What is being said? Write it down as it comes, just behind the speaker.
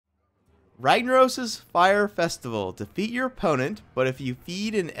Ragnaros' Fire Festival. Defeat your opponent, but if you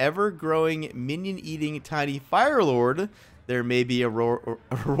feed an ever-growing minion-eating tiny Fire Lord, there may be a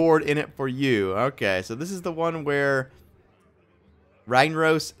reward in it for you. Okay, so this is the one where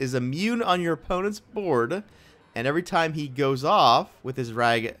Ragnaros is immune on your opponent's board, and every time he goes off with his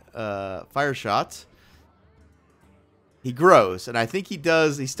fire shot, he grows. And I think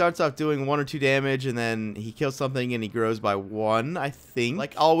he starts off doing 1 or 2 damage, and then he kills something and he grows by 1, I think.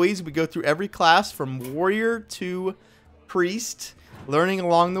 Like always, we go through every class from warrior to priest, learning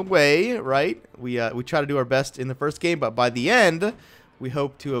along the way, right? We try to do our best in the first game, but by the end, we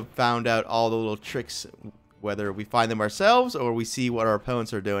hope to have found out all the little tricks, whether we find them ourselves or we see what our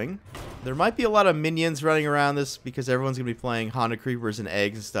opponents are doing. There might be a lot of minions running around this because everyone's going to be playing Honda Creepers and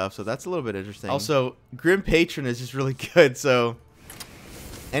eggs and stuff, so that's a little bit interesting. Also, Grim Patron is just really good, so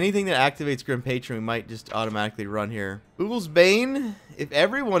anything that activates Grim Patron, we might just automatically run here. Fool's Bane, if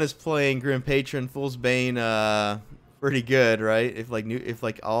everyone is playing Grim Patron, Fool's Bane, pretty good, right? If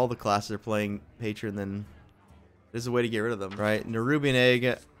like all the classes are playing Patron, then there's a way to get rid of them, right? Nerubian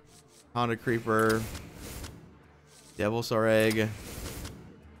Egg, Honda Creeper, Devilsaur Egg.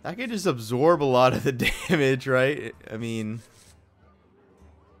 That could just absorb a lot of the damage, right? I mean,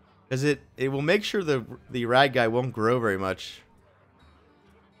 because it will make sure the rag guy won't grow very much.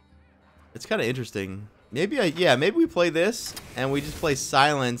 It's kind of interesting. Maybe maybe we play this and we just play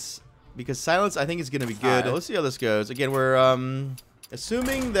Silence, because Silence I think is going to be good. Let's see how this goes. Again, we're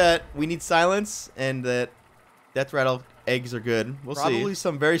assuming that we need Silence and that Death Rattle eggs are good. We'll see. Probably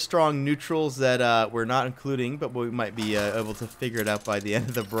some very strong neutrals that we're not including, but we might be able to figure it out by the end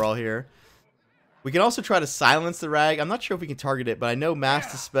of the brawl here. We can also try to silence the rag. I'm not sure if we can target it, but I know Mass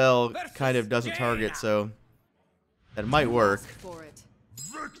Dispel kind of doesn't target, so that might work.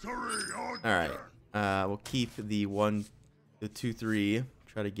 Alright. We'll keep the 1, the 2, 3.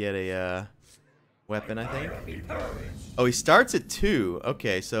 Try to get a weapon, I think. Oh, he starts at 2.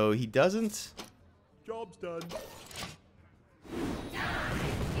 Okay, so he doesn't... Job's done.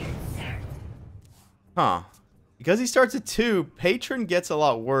 Huh. Because he starts at 2, Patron gets a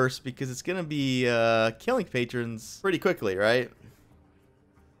lot worse because it's going to be killing patrons pretty quickly, right?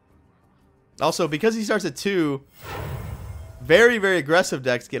 Also, because he starts at 2, very, very aggressive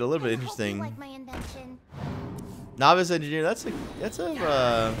decks get a little bit interesting. Like my invention. Novice Engineer, that's a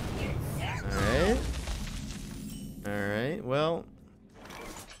alright. Alright, well...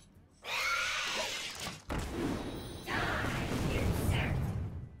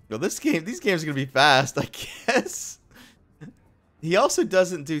 Well, these games are gonna be fast, I guess. He also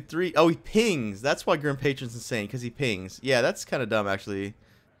doesn't do 3. Oh, he pings. That's why Grim Patron's insane, because he pings. Yeah, that's kind of dumb, actually.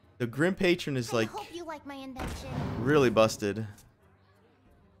 The Grim Patron is like my invention. really busted.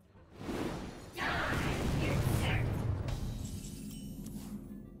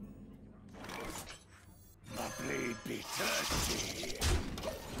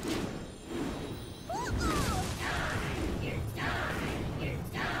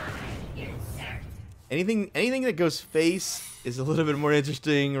 Anything that goes face is a little bit more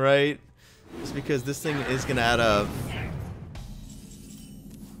interesting, right? Just because this thing is gonna add up.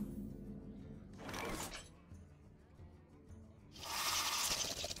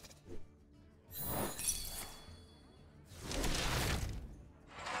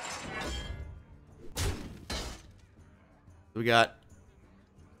 We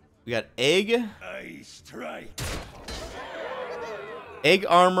got egg. I strike. Egg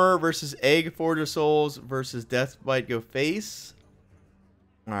Armor versus Egg Forge of Souls versus Deathbite go face.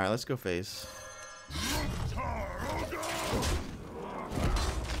 Alright, let's go face.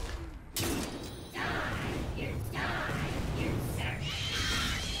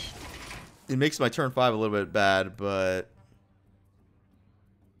 It makes my turn 5 a little bit bad, but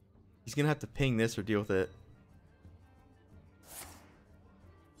he's gonna have to ping this or deal with it.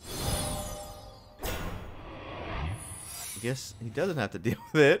 I guess he doesn't have to deal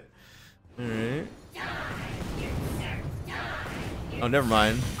with it. Alright. Oh, never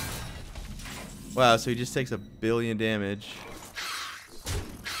mind. Wow, so he just takes 1 billion damage.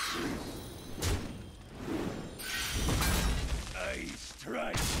 I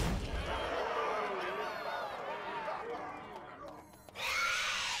strike.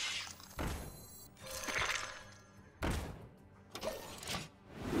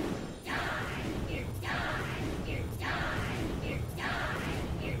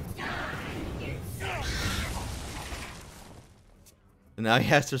 And now he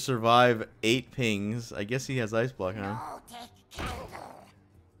has to survive 8 pings. I guess he has Ice Block, huh?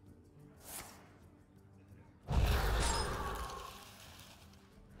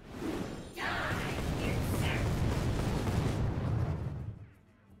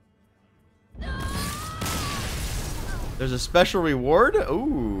 There's a special reward?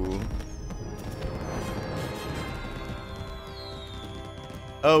 Ooh.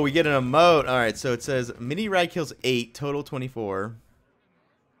 Oh, we get an emote. Alright, so it says mini rag kills 8, total 24.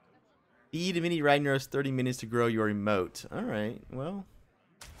 Feed mini Ragnaros 30 minutes to grow your emote. Alright, well.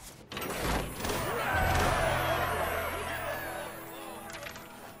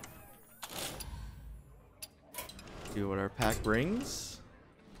 See what our pack brings.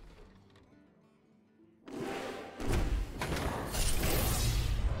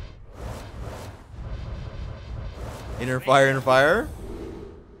 Inner fire.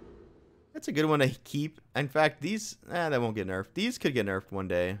 That's a good one to keep. In fact, these, that won't get nerfed. These could get nerfed one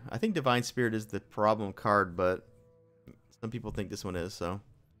day. I think Divine Spirit is the problem card, but some people think this one is, so.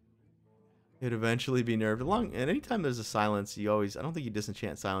 It'd eventually be nerfed. And anytime there's a silence, I don't think you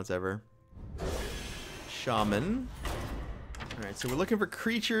disenchant silence ever. Shaman. Alright, so we're looking for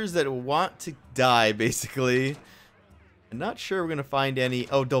creatures that want to die, basically. I'm not sure we're going to find any.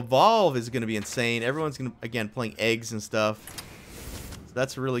 Oh, Devolve is going to be insane. Everyone's going to, again, playing eggs and stuff. So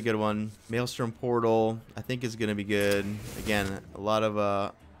that's a really good one. Maelstrom Portal, I think, is going to be good. Again, a lot of,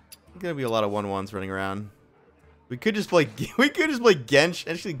 going to be a lot of 1/1s running around. We could just play Gensh.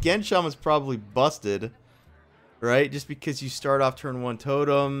 Actually, Gensh Shaman's probably busted. Right? Just because you start off turn 1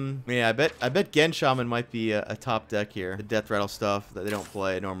 totem. Yeah, I bet Gensh Shaman might be a top deck here. The Death Rattle stuff that they don't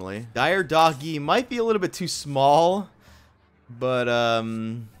play normally. Dire Doggy might be a little bit too small. But,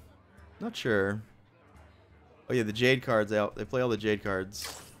 not sure. Oh yeah, the Jade cards. They play all the Jade cards.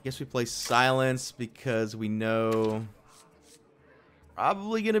 I guess we play Silence because we know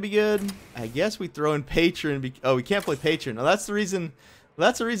probably gonna be good. I guess we throw in Patron. Oh, we can't play Patron. Oh, that's the reason.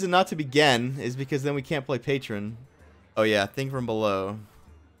 That's the reason not to be Gen, is because then we can't play Patron. Oh yeah, Thing from Below.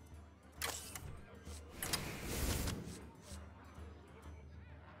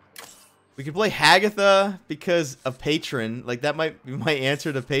 We could play Hagatha because of Patron. Like, that might be my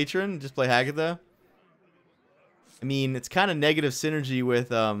answer to Patron. Just play Hagatha. I mean, it's kind of negative synergy with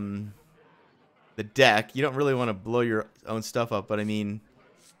the deck. You don't really want to blow your own stuff up, but I mean,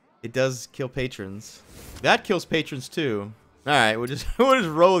 it does kill patrons. That kills patrons too. All right, we'll just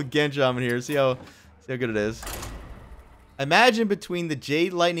roll with Gensh Shaman here. See how good it is. Imagine between the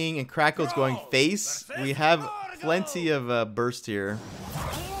Jade Lightning and Crackles going face, we have plenty of burst here.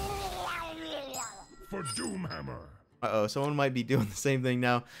 For Doomhammer. Uh-oh, someone might be doing the same thing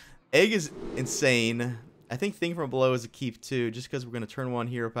now. Egg is insane. I think Thing from Below is a keep too, just because we're going to turn 1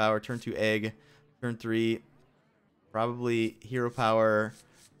 Hero Power, turn 2 Egg, turn 3 probably Hero Power,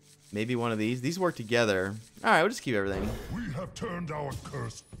 maybe one of these. These work together. All right, we'll just keep everything. We have turned our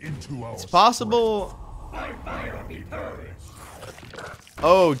curse into our It's possible.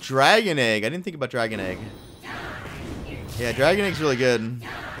 Oh, Dragon Egg. I didn't think about Dragon Egg. Yeah, Dragon Egg's really good.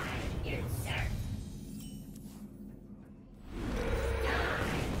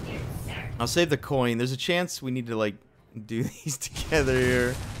 I'll save the coin. There's a chance we need to, like, do these together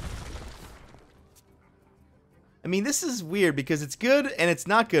here. I mean, this is weird because it's good and it's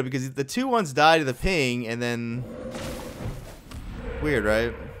not good because the 2/1s die to the ping and then... Weird,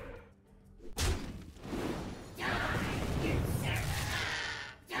 right?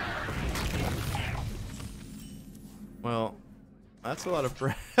 Well, that's a lot of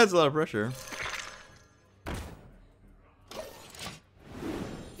that's a lot of pressure.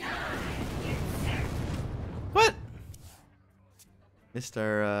 What? Missed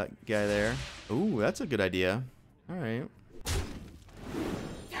our guy there. Ooh, that's a good idea. All right.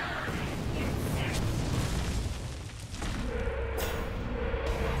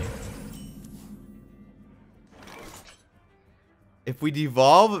 If we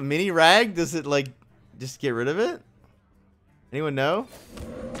devolve mini rag, does it like just get rid of it? Anyone know?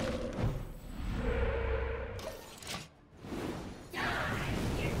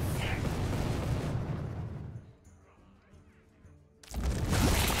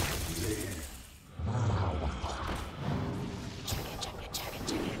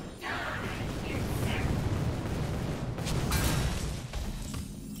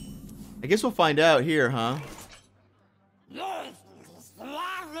 I guess we'll find out here, huh?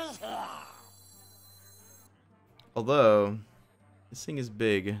 Although, this thing is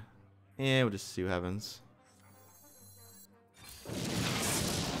big. And we'll just see what happens.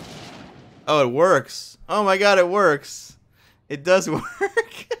 Oh, it works. Oh my god, it works. It does work.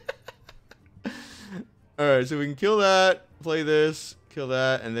 Alright, so we can kill that, play this, kill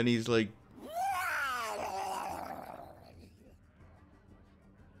that, and then he's like...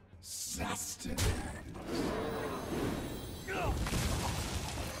 Sustenance.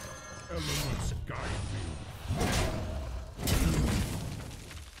 Elements guide me.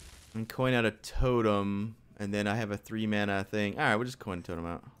 And coin out a totem, And then I have a 3 mana thing. All right, we'll just coin totem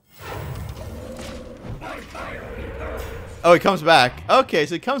out. Oh, he comes back. Okay,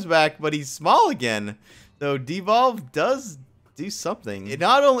 so he comes back, but he's small again. So devolve does do something. It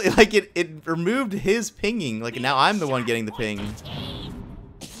not only like it removed his pinging. Like now I'm the one getting the ping.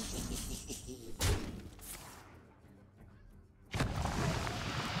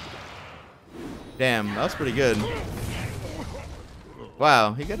 Damn, that was pretty good.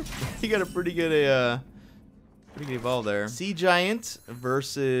 Wow, he got a pretty good evolve there. Sea Giant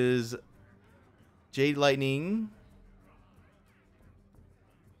versus Jade Lightning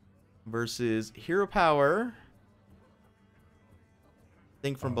versus Hero Power.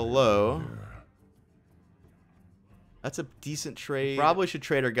 Thing from below. That's a decent trade. Probably should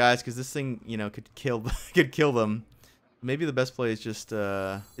trade our guys because this thing, you know, could kill them. Maybe the best play is just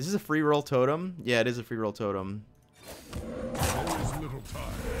is this a free roll totem? Yeah, it is a free roll totem. Always little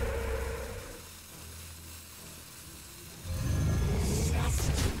time.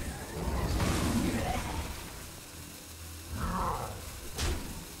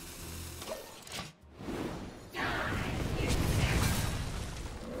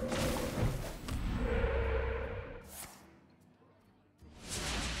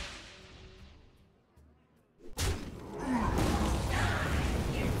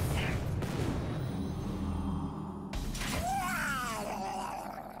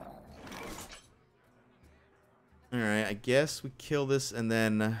 Alright, I guess we kill this and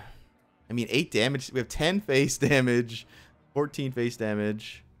then... I mean, 8 damage. We have 10 face damage. 14 face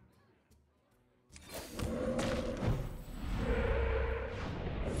damage.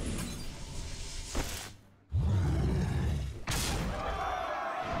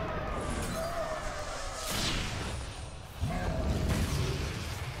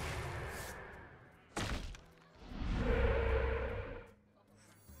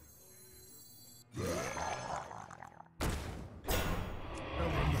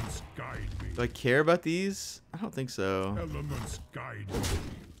 Elements guide me. Do I care about these? I don't think so. Elements guide me.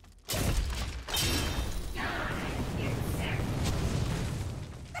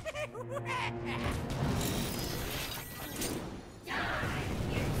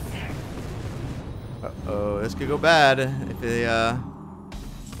 Uh-oh, this could go bad if they,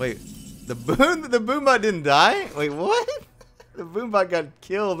 wait, the Boombot didn't die? Wait, what? The Boombot got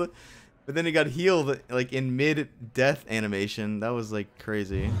killed, but then he got healed, like, in mid-death animation. That was, like,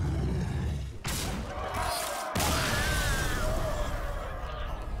 crazy.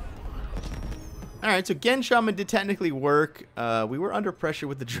 Alright, so Gen Shaman did technically work. We were under pressure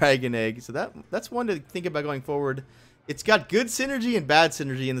with the Dragon Egg, so that's one to think about going forward. It's got good synergy and bad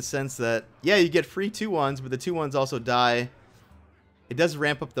synergy in the sense that, yeah, you get free 2-1s, but the 2-1s also die. It does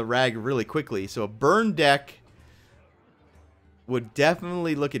ramp up the Rag really quickly, so a burn deck would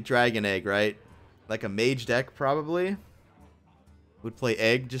definitely look at Dragon Egg, right? Like a mage deck, probably. Would play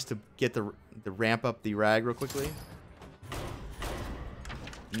Egg just to get the ramp up the Rag real quickly.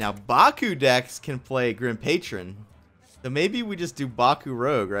 Now, Baku decks can play Grim Patron. So maybe we just do Baku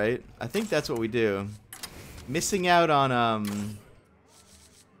Rogue, right? I think that's what we do. Missing out on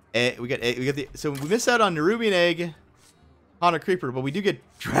so we miss out on Nerubian Egg, Haunter Creeper, but we do get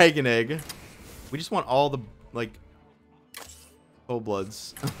Dragon Egg. We just want all the like Cold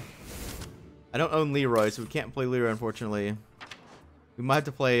Bloods. I don't own Leroy, so we can't play Leroy, unfortunately. We might have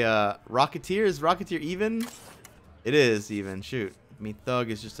to play Rocketeer. Is Rocketeer even? It is even. Shoot. I mean, Thug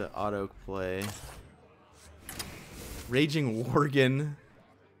is just an auto play. Raging Worgen.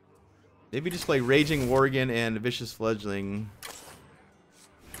 Maybe just play Raging Worgen and Vicious Fledgling.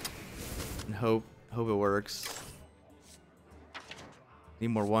 And hope it works. Need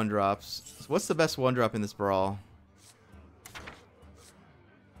more 1-drops. So what's the best 1-drop in this Brawl?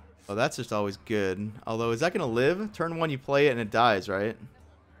 Oh, that's just always good. Although, is that going to live? Turn 1 you play it and it dies, right?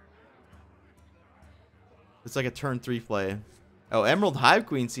 It's like a turn 3 play. Oh, Emerald Hive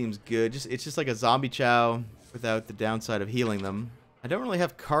Queen seems good. It's just like a zombie chow without the downside of healing them. I don't really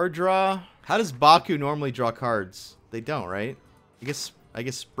have card draw. How does Baku normally draw cards? They don't, right? I guess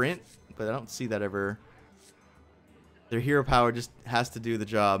sprint, but I don't see that ever. Their hero power just has to do the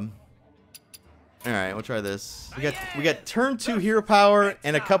job. All right, we'll try this. We got turn 2 hero power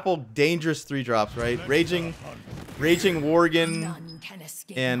and a couple dangerous 3-drops, right? Raging Worgen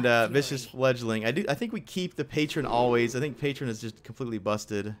and Vicious Fledgling. I think we keep the Patron always. I think Patron is just completely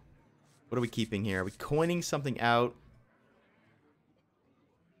busted. What are we keeping here? Are we coining something out?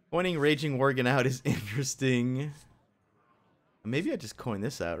 Coining Raging Worgen out is interesting. Maybe I just coin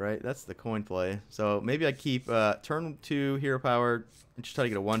this out, right? That's the coin play. So maybe I keep turn 2 hero power and just try to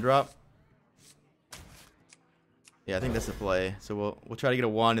get a 1-drop. Yeah, I think that's the play. So we'll try to get a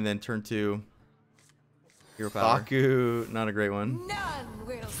 1 and then turn 2. Hero power. Baku, not a great one. None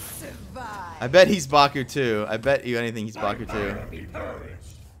will survive. I bet he's Baku too. I bet you anything he's Baku too.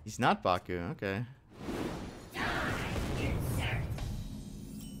 He's not Baku. Okay.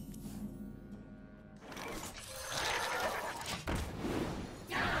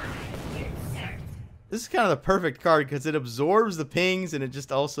 This is kind of the perfect card because it absorbs the pings and it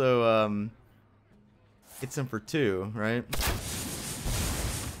just also hits him for 2, right?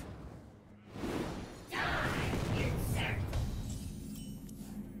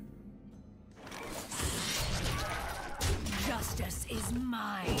 Justice is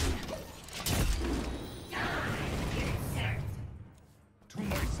mine. To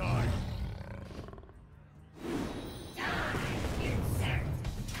my side.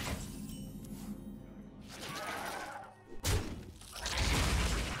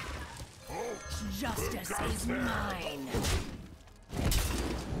 Justice is mine.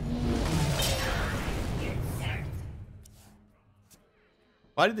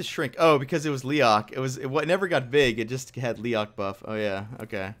 Why did this shrink? Oh, because it was Leok. It never got big. It just had Leok buff. Oh yeah.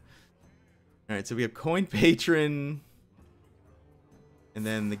 Okay. All right. So we have Coin Patron, and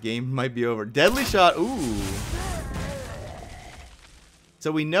then the game might be over. Deadly Shot. Ooh.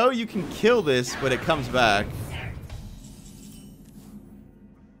 So we know you can kill this, but it comes back.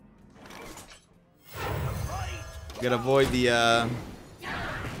 Gotta avoid the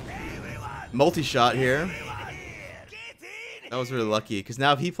multi-shot here. That was really lucky, because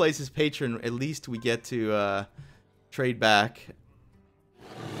now if he plays his patron, at least we get to trade back.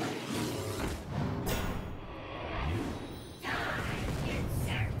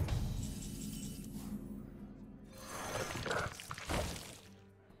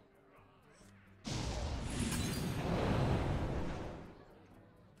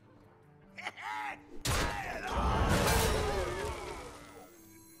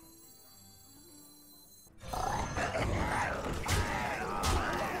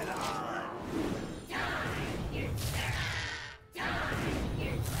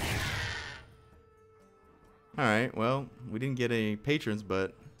 Alright, well, we didn't get any patrons,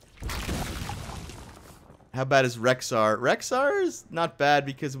 but... How bad is Rexar? Rexar is not bad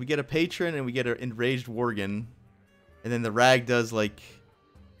because we get a patron and we get an enraged Worgen. And then the Rag does like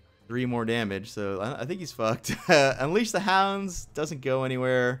 3 more damage, so I think he's fucked. Unleash the Hounds doesn't go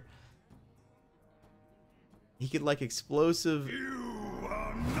anywhere. He could like explosive... You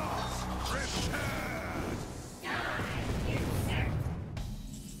are not prepared.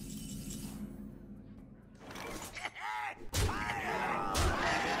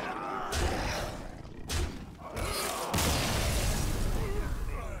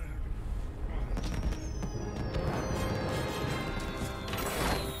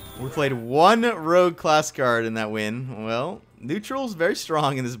 We played 1 rogue class card in that win. Well, neutral's very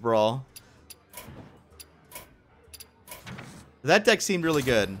strong in this brawl. That deck seemed really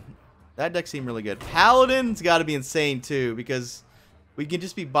good. That deck seemed really good. Paladin's got to be insane too, because we can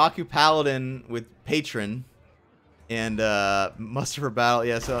just be Baku Paladin with Patron and Muster for Battle.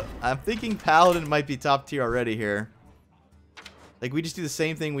 Yeah, so I'm thinking Paladin might be top tier already here. Like, we just do the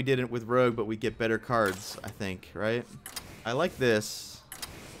same thing we did with Rogue, but we get better cards, I think, right? I like this.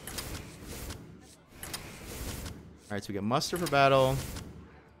 Alright, so we get Muster for Battle.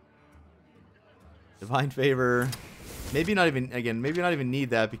 Divine Favor. Maybe not even, again, maybe not even need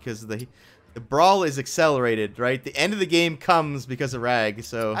that because the Brawl is accelerated, right? The end of the game comes because of Rag,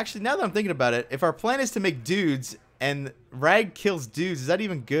 so... Actually, now that I'm thinking about it, if our plan is to make dudes and Rag kills dudes, is that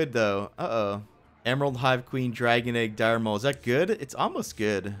even good, though? Uh-oh. Emerald Hive Queen, Dragon Egg, Dire Maul. Is that good? It's almost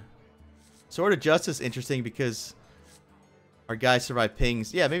good. Sword of Justice, interesting because our guys survive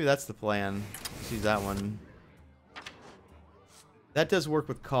pings. Yeah, maybe that's the plan. Let's use that one. That does work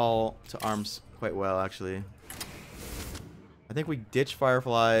with Call to Arms quite well, actually. I think we ditch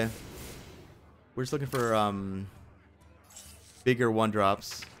Firefly. We're just looking for bigger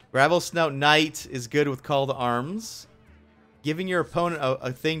 1-drops. Gravel Snout Knight is good with Call to Arms. Giving your opponent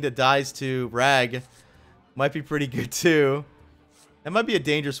a thing that dies to Rag might be pretty good too. That might be a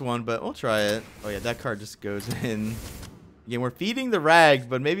dangerous one, but we'll try it. Oh yeah, that card just goes in. Again, we're feeding the Rag,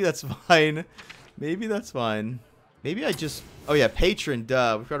 but maybe that's fine. Maybe that's fine. Maybe I just... Oh yeah, Patron,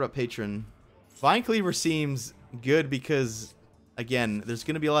 duh. We forgot about Patron. Vine Cleaver seems good because, again, there's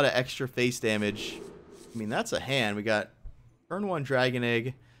going to be a lot of extra face damage. I mean, that's a hand. We got turn 1 Dragon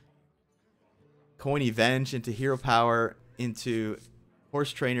Egg, Coin Evenge into Hero Power, into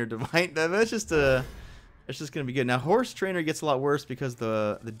Horse Trainer Divine. That's just going to be good. Now, Horse Trainer gets a lot worse because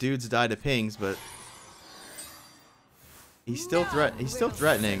the dudes die to pings, but he's still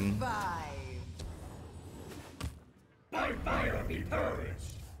threatening. By fire be purged.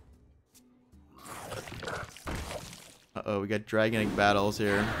 Uh-oh, we got Dragon Egg battles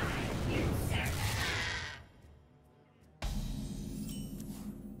here.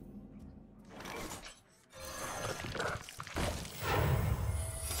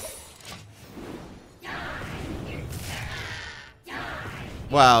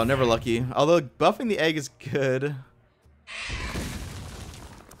 Wow, never lucky. Although buffing the egg is good.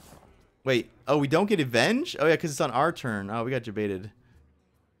 Wait, oh, we don't get Avenge? Oh yeah, because it's on our turn. Oh, we got debated.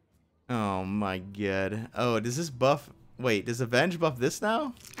 Oh my god. Oh, does this buff... Wait, does Avenge buff this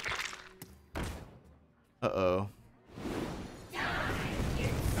now? Uh-oh.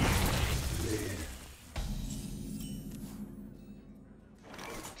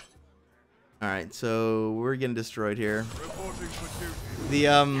 Alright, so we're getting destroyed here.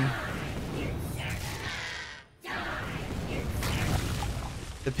 The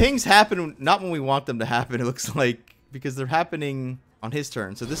pings happen not when we want them to happen, it looks like, because they're happening on his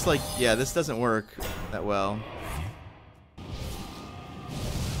turn. So this, like, yeah, this doesn't work that well.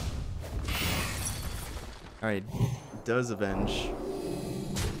 Alright, does Avenge.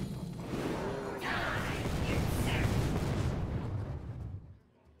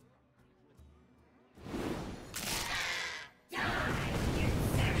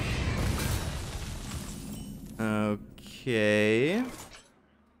 Okay.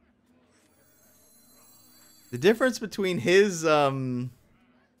 The difference between his egg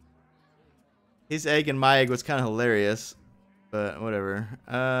and my egg was kind of hilarious, but whatever.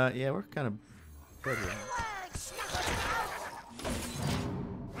 Yeah, we're kind of good here.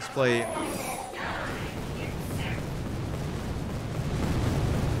 Let's play.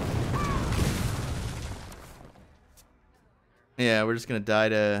 Yeah, we're just gonna die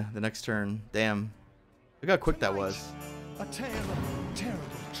to the next turn. Damn. Look how quick that was. A tale of terrible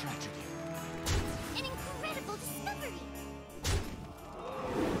tragedy. An incredible discovery.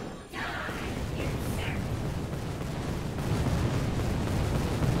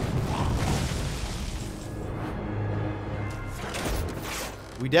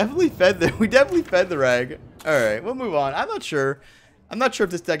 We definitely fed the rag. All right, we'll move on. I'm not sure if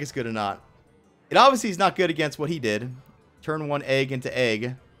this deck is good or not. It obviously is not good against what he did. Turn one egg into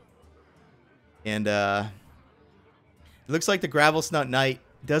egg. And it looks like the Gravel Snout Knight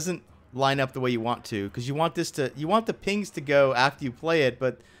doesn't line up the way you want to, because you want the pings to go after you play it,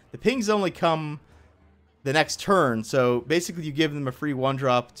 but the pings only come the next turn. So basically, you give them a free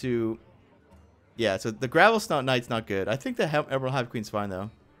 1-drop to. Yeah, so the Gravel Snout Knight's not good. I think the Emerald Hive Queen's fine though.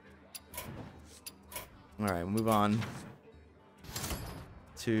 All right, we'll move on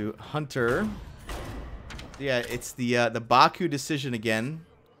to Hunter. Yeah, it's the Baku decision again.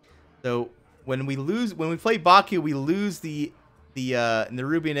 So when we play Baku, we lose the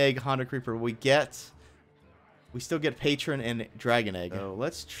Nerubian Egg, Honda Creeper. We still get Patron and Dragon Egg. So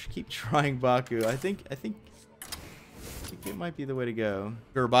let's keep trying Baku. I think it might be the way to go.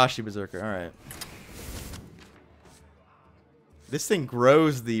 Gurabashi Berserker. All right. This thing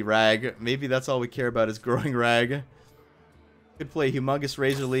grows the rag. Maybe that's all we care about is growing rag. Could play Humongous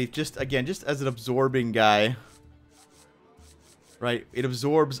Razor Leaf just as an absorbing guy. Right? It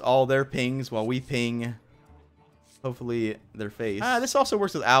absorbs all their pings while we ping, hopefully, their face. This also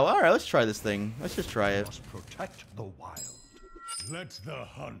works with Owl. All right, let's try this thing. Let's just try it. Must protect the wild. Let the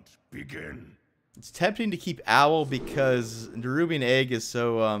hunt begin. It's tempting to keep Owl because Nerubian Egg is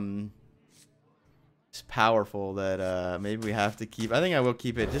so it's powerful that maybe we have to keep. I think I will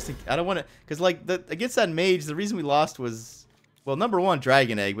keep it. I don't want to, because like against that mage, the reason we lost was, well, number one,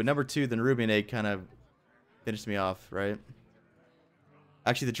 Dragon Egg, but number two, the Nerubian Egg kind of finished me off, right?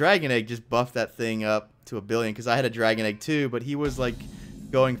 Actually, the Dragon Egg just buffed that thing up to 1 billion because I had a Dragon Egg too, but he was like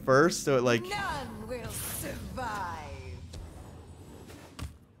going first, so it like. None will survive.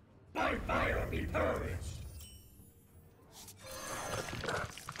 By fire be purged.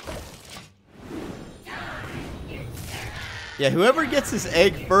 Yeah, whoever gets this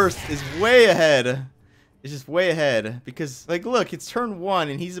egg first is way ahead. It's just way ahead because, like, look, it's turn 1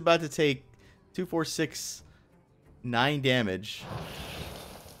 and he's about to take 2, 4, 6, 9 damage.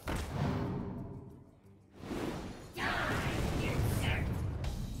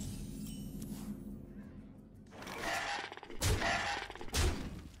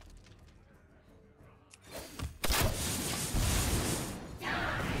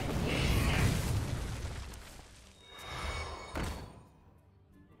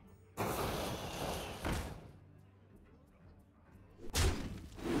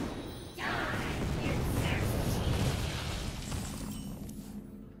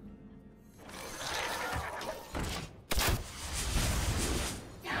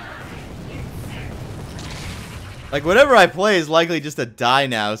 Like, whatever I play is likely just to die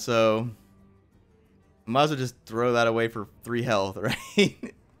now, so Might as well just throw that away for 3 health,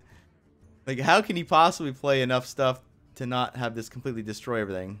 right? Like, how can he possibly play enough stuff to not have this completely destroy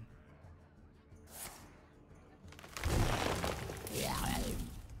everything?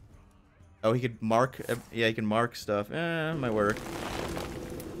 Oh, he could mark. Yeah, he can mark stuff. Might work.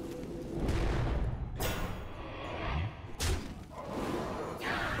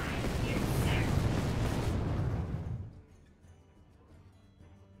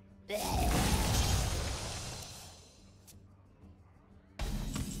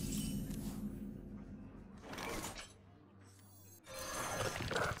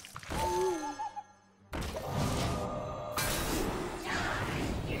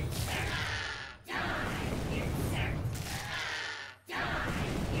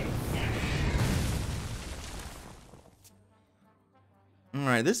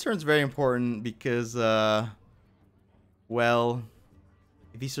 Alright, this turn's very important because, well,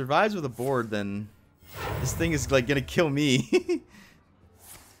 if he survives with a board, then this thing is, like, gonna kill me.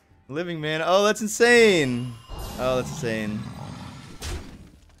 Living man. Oh, that's insane. Oh, that's insane.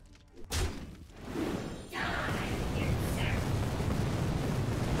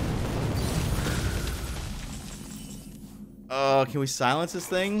 Oh, can we silence this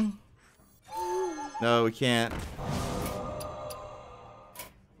thing? No, we can't.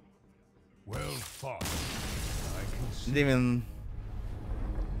 Well fought. I can see. Didn't even.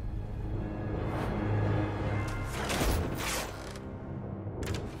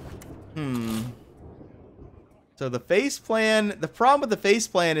 So the face plan. The problem with the face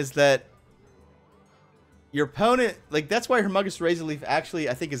plan is that your opponent, like, that's why Humongous Razor Leaf actually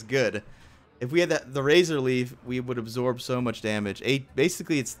I think is good. If we had the Razor Leaf, we would absorb so much damage.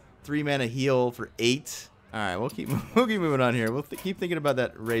 Basically, it's 3 mana heal for 8. All right, we'll keep moving on here. We'll keep thinking about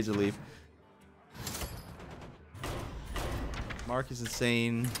that Razor Leaf. Mark is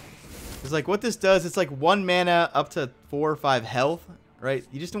insane. It's like what this does. It's like 1 mana up to 4 or 5 health, right?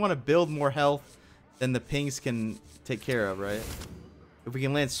 You just don't want to build more health than the pings can take care of, right? If we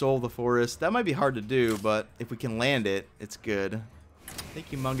can land Soul of the Forest, that might be hard to do, but if we can land it, it's good. I think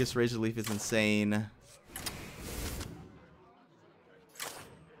Humongous Razor Leaf is insane.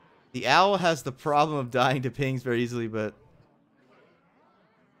 The owl has the problem of dying to pings very easily, but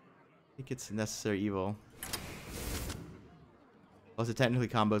I think it's a necessary evil. Plus, it technically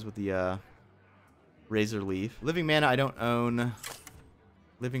combos with the Razor Leaf. Living Mana I don't own.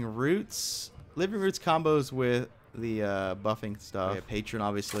 Living Roots. Living Roots combos with the buffing stuff. Yeah, Patron,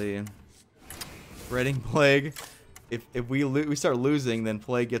 obviously. Spreading Plague. If we start losing, then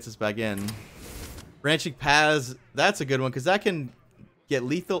Plague gets us back in. Branching Paths, that's a good one because that can get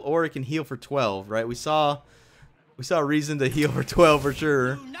lethal or it can heal for 12, right? We saw a reason to heal for 12 for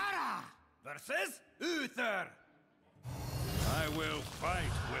sure. Lunara versus Uther. I will fight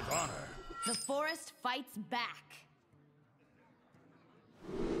with honor. The forest fights back.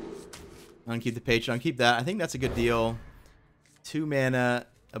 I'm gonna keep the Patron. Keep that. I think that's a good deal. 2 mana,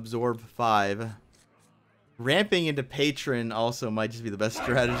 absorb 5. Ramping into Patron also might just be the best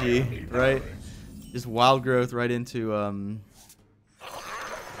strategy, right? Just wild growth right into Oh,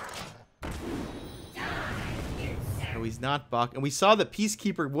 he's not buck. And we saw that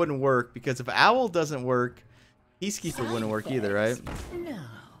Peacekeeper wouldn't work because if Owl doesn't work, Peacekeeper wouldn't work either, right? No.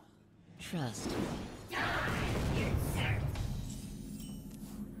 Trust me.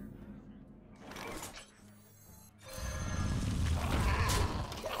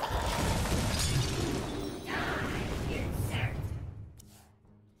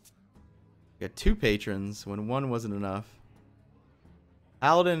 Got 2 patrons when 1 wasn't enough.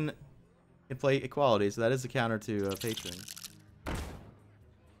 Paladin can play equality, so that is a counter to patron.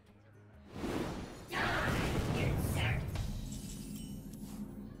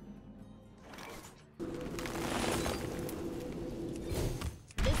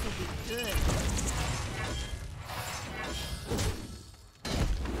 This will be good.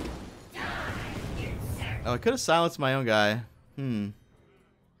 Oh, I could have silenced my own guy.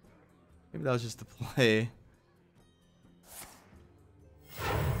 Maybe that was just the play.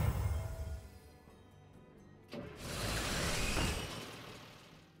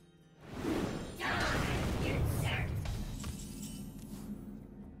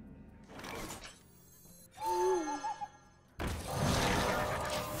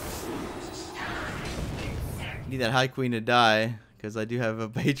 Need that High Queen to die, because I do have a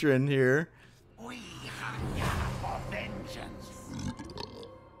patron here.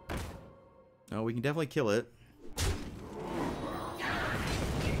 No, we can definitely kill it.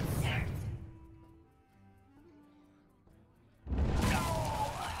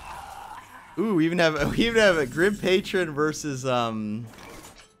 Ooh, we even have a Grim Patron versus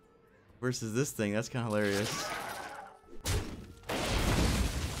versus this thing. That's kind of hilarious.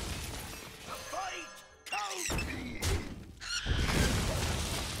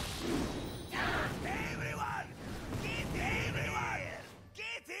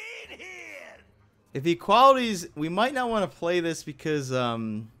 If the equalities, we might not want to play this because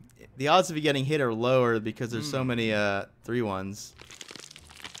the odds of you getting hit are lower because there's so many 3-1s.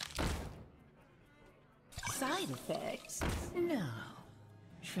 Side effects? No.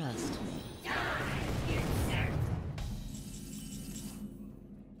 Trust me.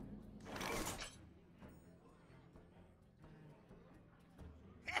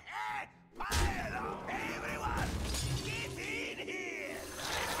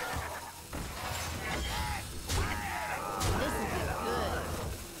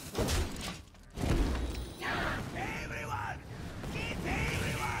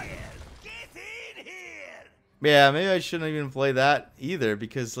 Yeah, maybe I shouldn't even play that either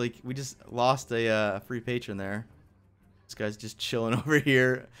because like we just lost a free patron there. This guy's just chilling over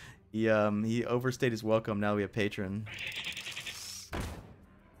here. He overstayed his welcome. Now we have patron. All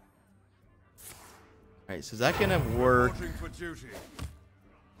right, so is that gonna work?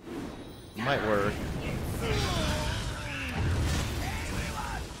 Might work.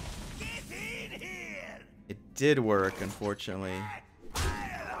 It did work, unfortunately.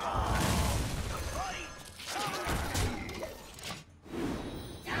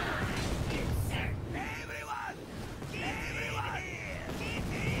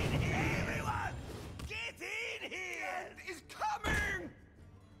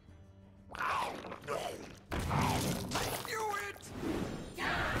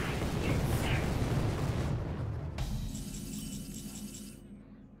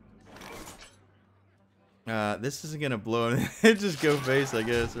 This isn't gonna blow it. Just go face, I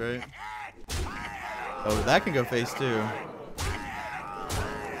guess, right? Oh, that can go face too.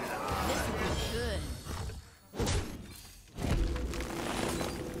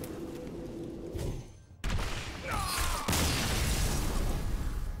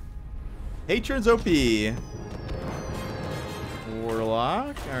 Patron's OP.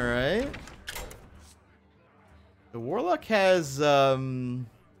 Warlock, alright. The Warlock has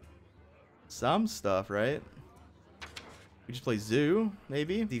some stuff, right? We just play Zoo,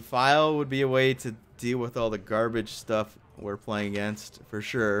 maybe? Defile would be a way to deal with all the garbage stuff we're playing against, for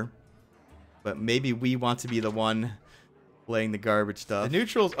sure. But maybe we want to be the one playing the garbage stuff. The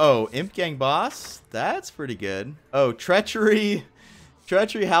neutrals, oh, Imp Gang Boss? That's pretty good. Oh, Treachery.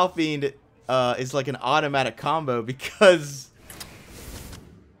 Treachery Halfiend is like an automatic combo because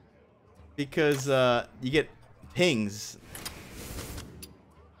you get pings.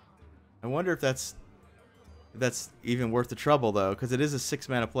 I wonder if that's even worth the trouble though, because it is a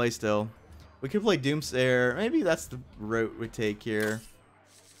 6-mana play still. We could play Doomsayer. Maybe that's the route we take here.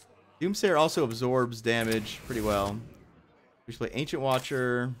 Doomsayer also absorbs damage pretty well. We should play Ancient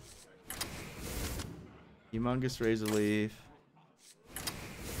Watcher, Humongous Razor Leaf,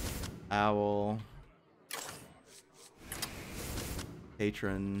 Owl,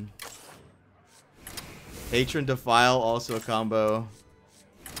 Patron. Patron Defile, also a combo.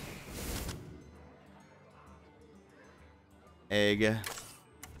 Egg.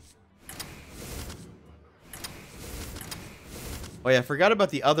 Oh yeah, I forgot about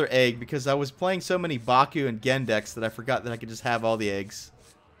the other egg because I was playing so many Baku and Gen decks that I forgot that I could just have all the eggs.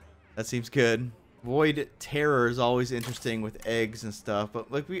 That seems good. Void Terror is always interesting with eggs and stuff,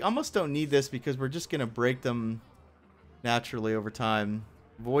 but like we almost don't need this because we're just gonna break them naturally over time.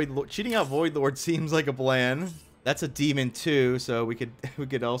 Cheating out Void Lord seems like a plan. That's a demon too, so we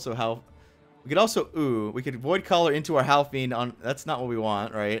could also Void Collar into our Halfiend on. That's not what we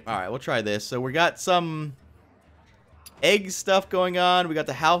want, right? All right, we'll try this. So we got some egg stuff going on. We got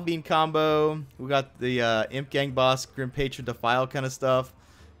the Halfiend combo. We got the Imp Gang Boss, Grim Patron Defile kind of stuff.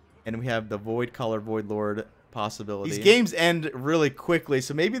 And we have the Void Collar Void Lord possibility. These games end really quickly,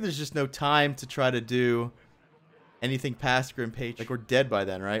 so maybe there's just no time to try to do anything past Grim Patron. Like, we're dead by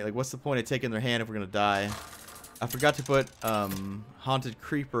then, right? Like, what's the point of taking their hand if we're going to die? I forgot to put Haunted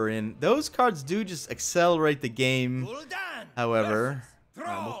Creeper in. Those cards do just accelerate the game, however.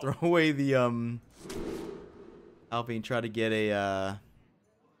 We'll throw away the Halfiend, try to get a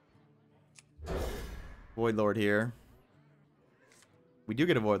Void Lord here. We do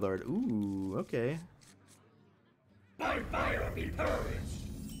get a Void Lord. Ooh, okay. By fire be purged.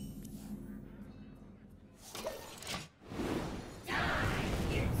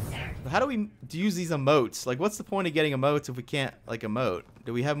 How do we use these emotes? Like, what's the point of getting emotes if we can't, like, emote?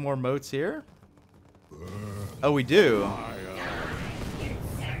 Do we have more emotes here? Oh, we do.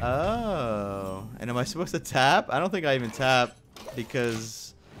 Oh. And am I supposed to tap? I don't think I even tap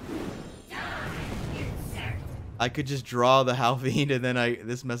because I could just draw the Halfiend and then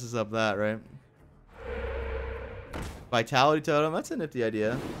this messes up that, right? Vitality totem, that's a nifty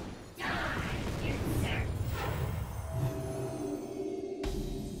idea.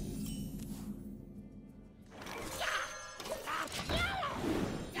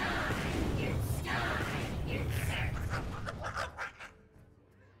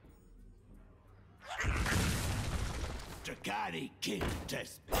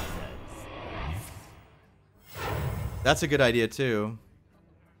 That's a good idea too,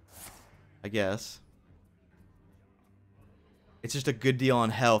 I guess. It's just a good deal on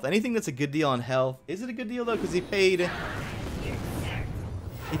health. Anything that's a good deal on health. Is it a good deal though? Because he paid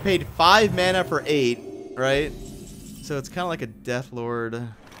 5 mana for 8, right? So it's kind of like a Death Lord.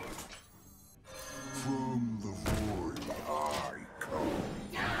 From the void I come.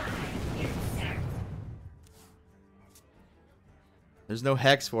 There's no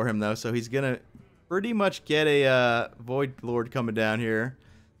Hex for him though, so he's gonna pretty much get a Void Lord coming down here.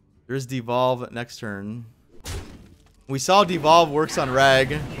 There's Devolve next turn. We saw Devolve works on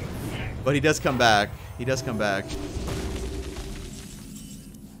Rag, but he does come back. He does come back.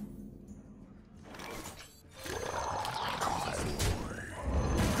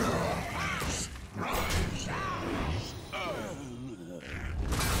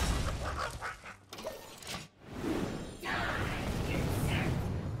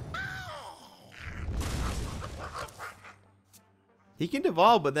 He can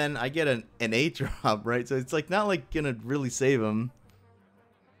devolve, but then I get an 8 drop, right? So it's like not like gonna really save him.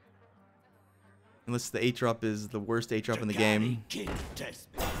 Unless the 8 drop is the worst 8 drop in the game.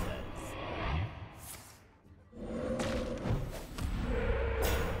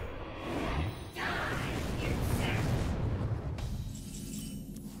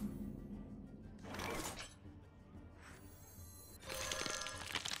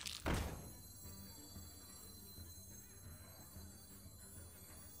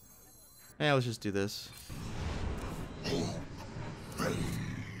 Yeah, let's just do this.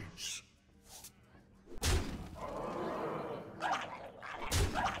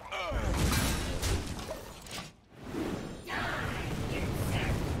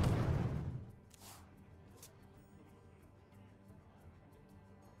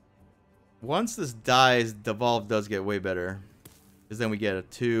 Once this dies, Devolve does get way better. Because then we get a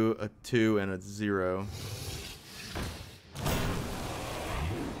 2, a 2, and a 0.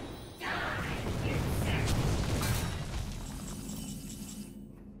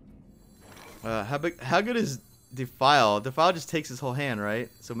 How good is Defile? Defile just takes his whole hand, right?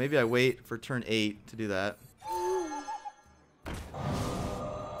 So maybe I wait for turn 8 to do that.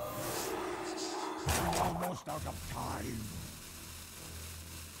 Almost out of time.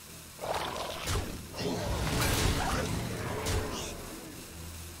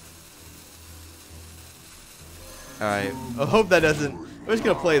 Alright, I hope that doesn't... I'm just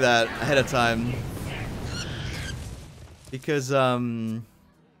gonna play that ahead of time. Because,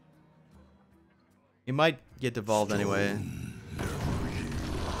 he might get devolved anyway.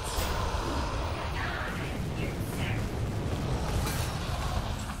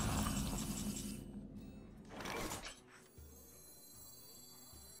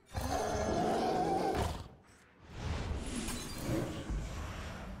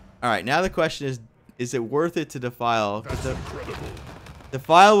 Alright, now the question is it worth it to Defile? Because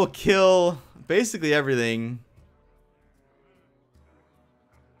Defile will kill basically everything.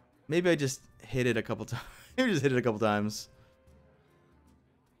 Maybe I just hit it a couple times. Maybe just hit it a couple times.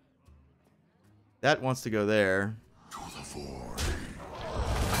 That wants to go there. To the void.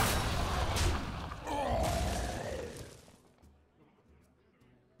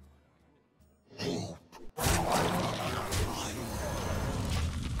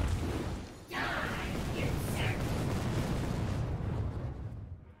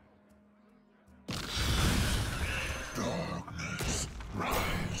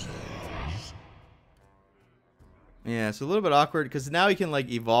 Yeah, it's a little bit awkward because now he can like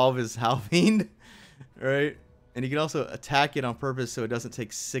evolve his Halfiend, right? And he can also attack it on purpose so it doesn't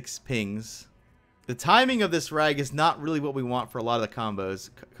take 6 pings. The timing of this Rag is not really what we want for a lot of the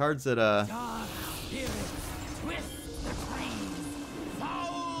combos. Cards that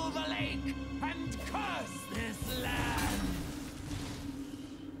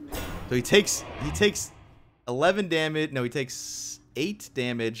So he takes 11 damage. No, he takes 8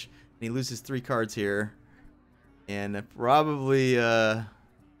 damage and he loses 3 cards here. And it probably dies.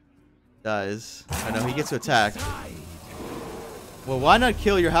 I know he gets to attack. Well, why not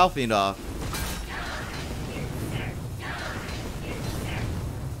kill your Halfiend off?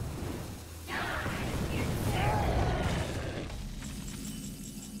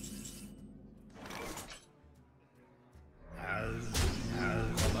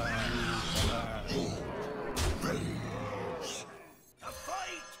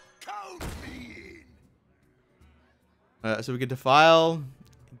 So we could defile,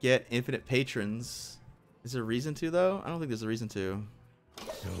 get infinite patrons. Is there a reason to, though? I don't think there's a reason to.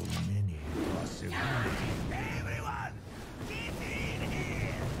 So many possibilities. Everyone, get in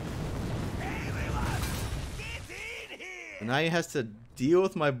here! Everyone, get in here! So now he has to deal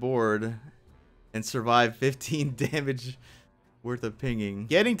with my board and survive 15 damage worth of pinging.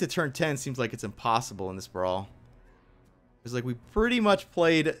 Getting to turn 10 seems like it's impossible in this brawl. It's like we pretty much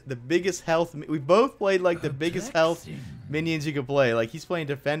played the biggest health. We both played like the biggest health minions you could play. Like he's playing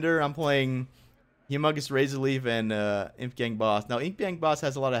Defender, I'm playing Humongous Razor Leaf and Imp Gang Boss. Now Imp Gang Boss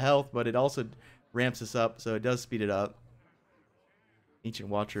has a lot of health, but it also ramps us up, so it does speed it up. Ancient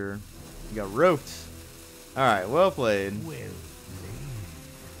Watcher, you got roped. All right, well played. Well played.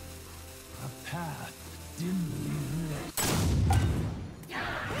 A path dimly lit.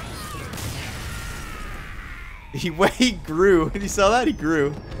 He grew. Did you saw that? He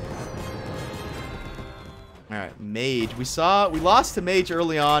grew. All right, Mage. We lost to Mage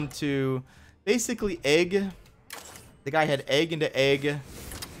early on to basically Egg. The guy had Egg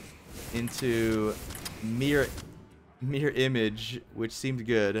into mirror image, which seemed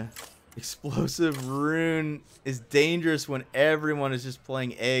good. Explosive Rune is dangerous when everyone is just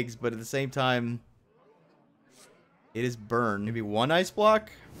playing eggs, but at the same time, it is burn. Maybe one ice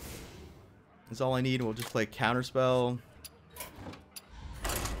block. That's all I need. We'll just play Counterspell.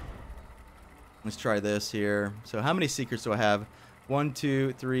 Let's try this here. So how many secrets do I have? 1,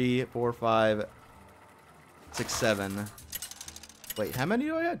 2, 3, 4, 5, 6, 7. Wait, how many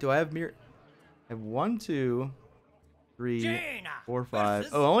do I have? Do I have mirror? I have 1, 2, 3, 4, 5.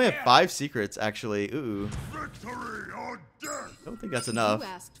 Oh, I only have 5 secrets actually. Ooh. Victory or death! I don't think that's enough You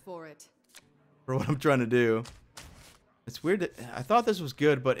asked for it. for what I'm trying to do. It's weird that I thought this was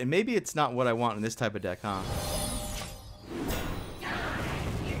good, but maybe it's not what I want in this type of deck, huh?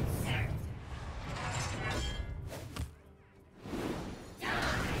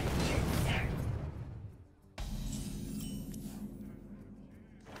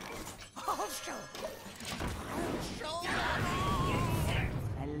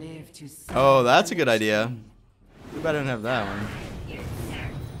 I live to see. Oh, that's a good idea. Too bad I don't have that one.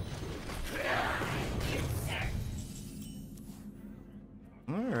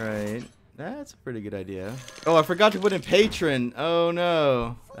 Alright. That's a pretty good idea. Oh, I forgot to put in Patron. Oh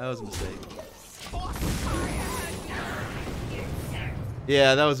no. That was a mistake.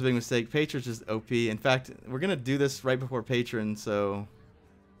 Yeah, that was a big mistake. Patron's just OP. In fact, we're gonna do this right before Patron, so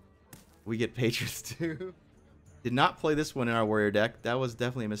we get Patrons too. Did not play this one in our warrior deck. That was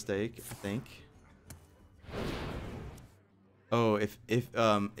definitely a mistake, I think. Oh, if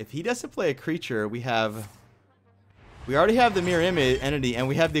he doesn't play a creature, we already have the mirror image entity, and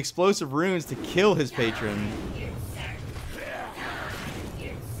we have the explosive runes to kill his patron.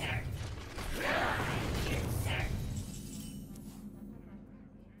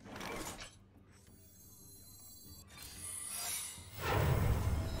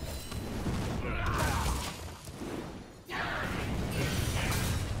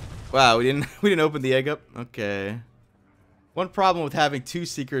 Wow, we didn't open the egg up. Okay. One problem with having 2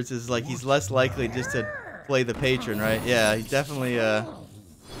 secrets is like he's less likely just to play the patron, right? Yeah, he's definitely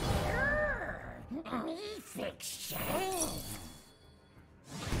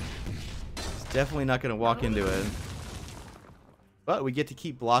he's definitely not gonna walk into it. But we get to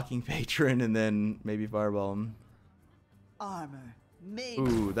keep blocking patron and then maybe fireball him. Armor made.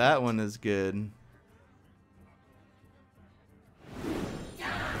 Ooh, that one is good.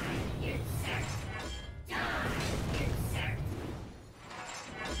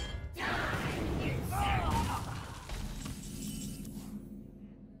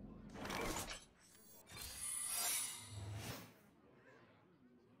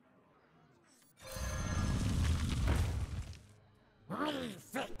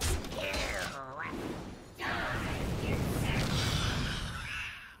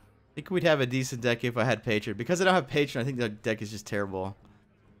 I think we'd have a decent deck if I had Patron. Because I don't have Patron, I think the deck is just terrible.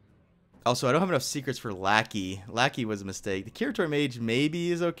 Also, I don't have enough secrets for Lackey. Lackey was a mistake. The Curator Mage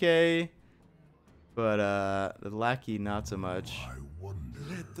maybe is okay. But the Lackey, not so much. I wonder.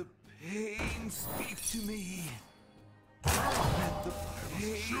 Let the pain speak to me. Let the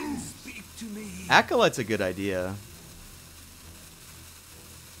pain speak to me. Acolyte's a good idea.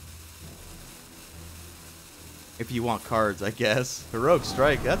 If you want cards, I guess. Heroic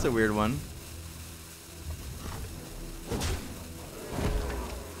Strike, that's a weird one.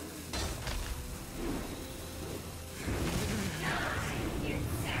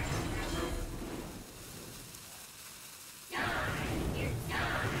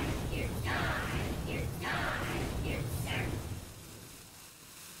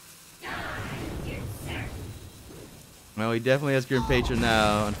 Well, he definitely has Grim Patron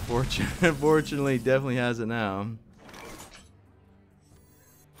now. Unfortunately, definitely has it now.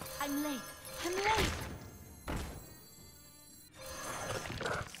 I'm late. I'm late.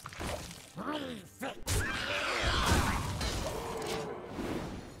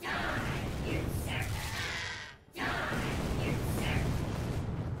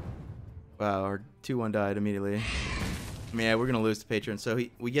 Wow, our 2-1 died immediately. Yeah, we're gonna lose to Patron. So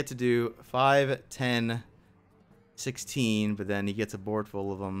we get to do 5, 10, 16, but then he gets a board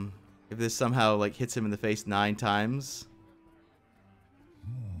full of them. If this somehow like hits him in the face 9 times.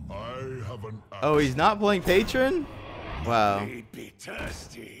 I have an Oh, he's not playing Patron? Wow. be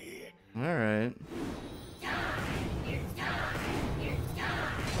thirsty. All right.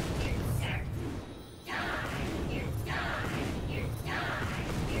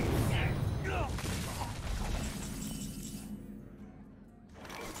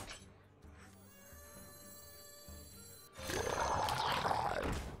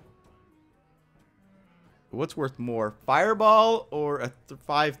 What's worth more, Fireball or a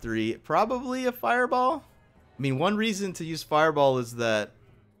 5/3? Probably a Fireball. I mean, one reason to use Fireball is that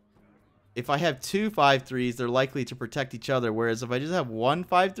if I have 2 5/3s, they're likely to protect each other. Whereas if I just have 1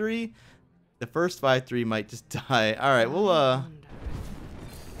 5/3, the first 5/3 might just die. All right, we'll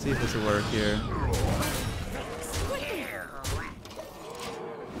see if this will work here.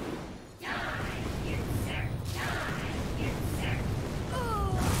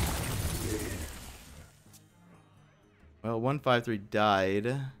 Well, 1 5/3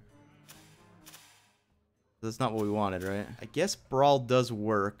 died. That's not what we wanted, right? I guess Brawl does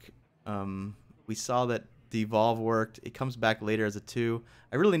work. We saw that Devolve worked. It comes back later as a 2.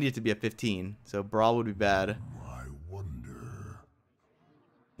 I really need it to be a 15, so Brawl would be bad. I wonder.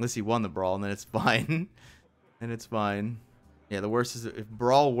 Unless he won the Brawl, and then it's fine. And it's fine. Yeah, the worst is if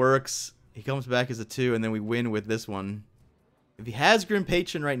Brawl works, he comes back as a 2, and then we win with this one. If he has Grim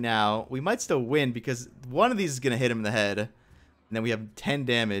Patron right now, we might still win because one of these is going to hit him in the head. And then we have 10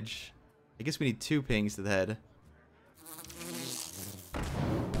 damage. I guess we need 2 pings to the head.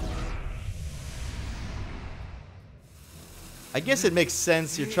 I guess it makes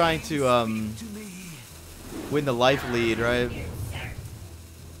sense. You're trying to win the life lead, right?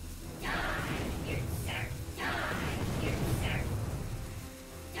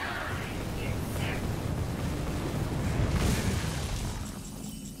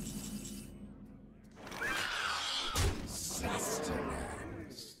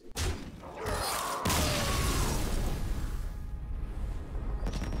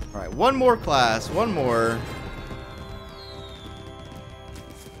 Alright, one more class, one more.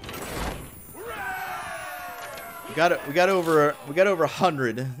 We got over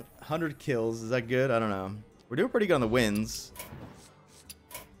 100 kills. Is that good? I don't know. We're doing pretty good on the wins.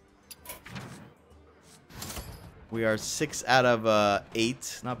 We are 6 out of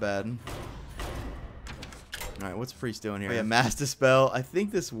 8. Not bad. Alright, what's Priest doing here? Oh, yeah, Mass Dispel. I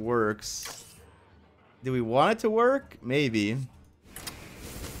think this works. Do we want it to work? Maybe.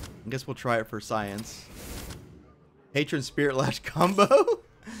 I guess we'll try it for science. Patron Spirit Lash combo?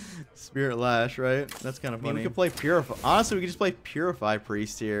 Spirit Lash, right? That's kind of funny. I mean, we could play Purify. Honestly, we could just play Purify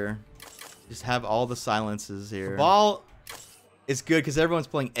Priest here. Just have all the silences here. The ball is good because everyone's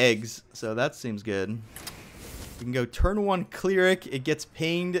playing eggs, so that seems good. We can go turn 1 Cleric. It gets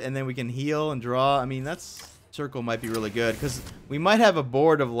pinged, and then we can heal and draw. I mean, that's... Circle might be really good because we might have a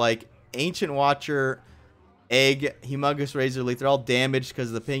board of, like, Ancient Watcher, Egg, Humongous Razor Leaf. They're all damaged because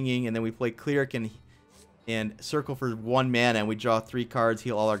of the pinging, and then we play Cleric and Circle for 1 mana, and we draw 3 cards,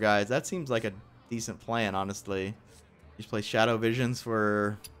 heal all our guys. That seems like a decent plan, honestly. Just play Shadow Visions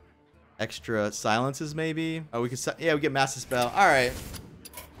for extra silences, maybe. Oh, we could, yeah, we get Mass Dispel. All right.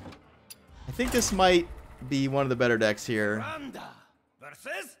 I think this might be one of the better decks here.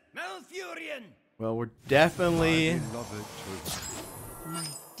 Versus Malfurion. Well, we're definitely... My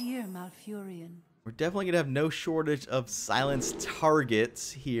dear Malfurion. We're definitely going to have no shortage of silenced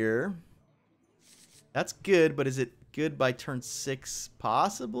targets here. That's good, but is it good by turn 6?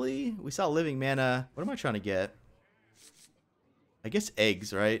 Possibly? We saw Living Mana. What am I trying to get? I guess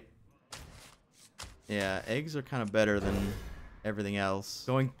eggs, right? Yeah, eggs are kind of better than everything else.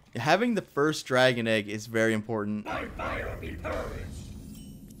 Having the first dragon egg is very important. My fire be purged.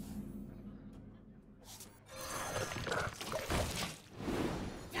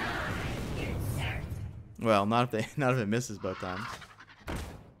 Well, not if it misses both times.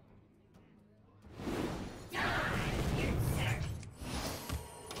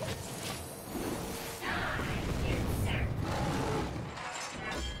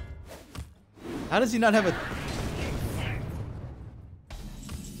 How does he not have a...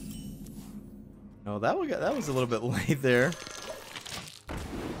 Oh, that was a little bit late there.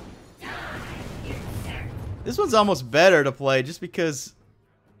 This one's almost better to play just because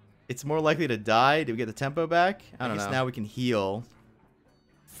it's more likely to die. Do we get the tempo back? I don't know. Now we can heal.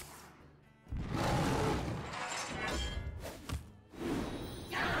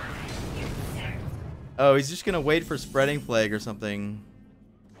 Oh, he's just gonna wait for Spreading Plague or something.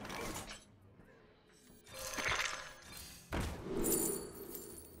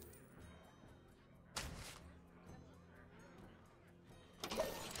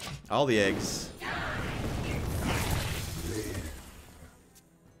 All the eggs.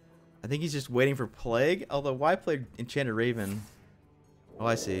 I think he's just waiting for Plague. Although, why play Enchanted Raven? Oh,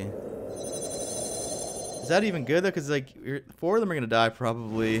 I see. Is that even good though? Because like 4 of them are gonna die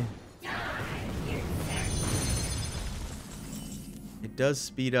probably. It does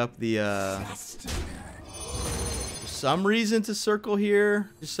speed up the. For some reason to circle here,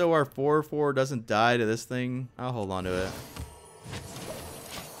 just so our 4/4 doesn't die to this thing. I'll hold on to it.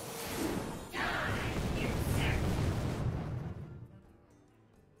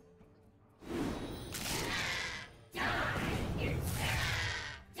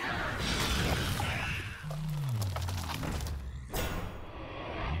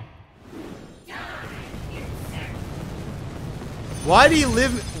 Why do you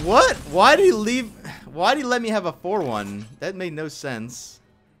live? What? Why do you leave? Why do you let me have a 4/1? That made no sense.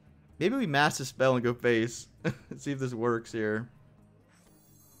 Maybe we Master Spell and go face. See if this works here.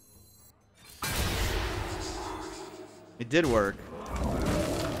 It did work.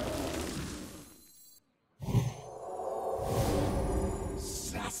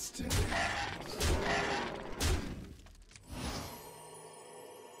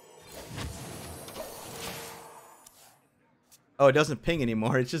 Oh, it doesn't ping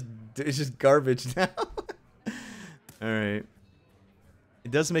anymore. It's just garbage now. All right.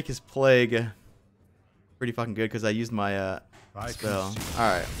 It does make his Plague pretty fucking good because I used my spell. All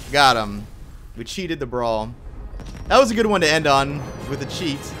right, got him. We cheated the Brawl. That was a good one to end on with a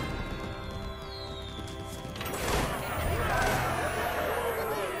cheat.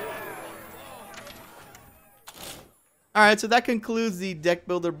 Alright, so that concludes the Deck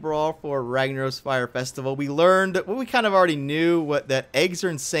Builder Brawl for Ragnaros Fire Festival. We learned what we kind of already knew, that eggs are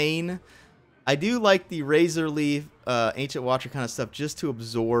insane. I do like the Razor Leaf, Ancient Watcher kind of stuff just to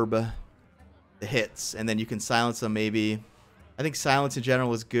absorb the hits, and then you can silence them maybe. I think silence in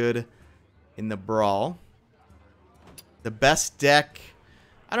general is good in the Brawl. The best deck,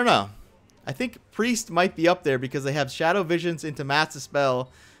 I don't know. I think Priest might be up there because they have Shadow Visions into Master Spell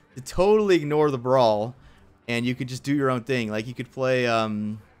to totally ignore the Brawl. And you could just do your own thing. Like, you could play,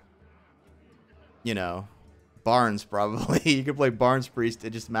 you know, Barnes, probably. You could play Barnes Priest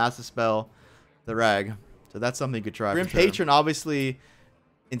and just Master Spell the Rag. So that's something you could try. Grim Patron, obviously,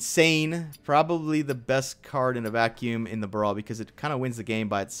 insane. Probably the best card in a vacuum in the Brawl because it kind of wins the game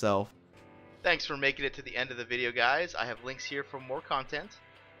by itself. Thanks for making it to the end of the video, guys. I have links here for more content.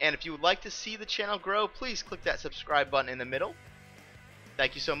 And if you would like to see the channel grow, please click that subscribe button in the middle.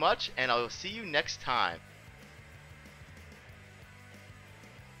 Thank you so much, and I will see you next time.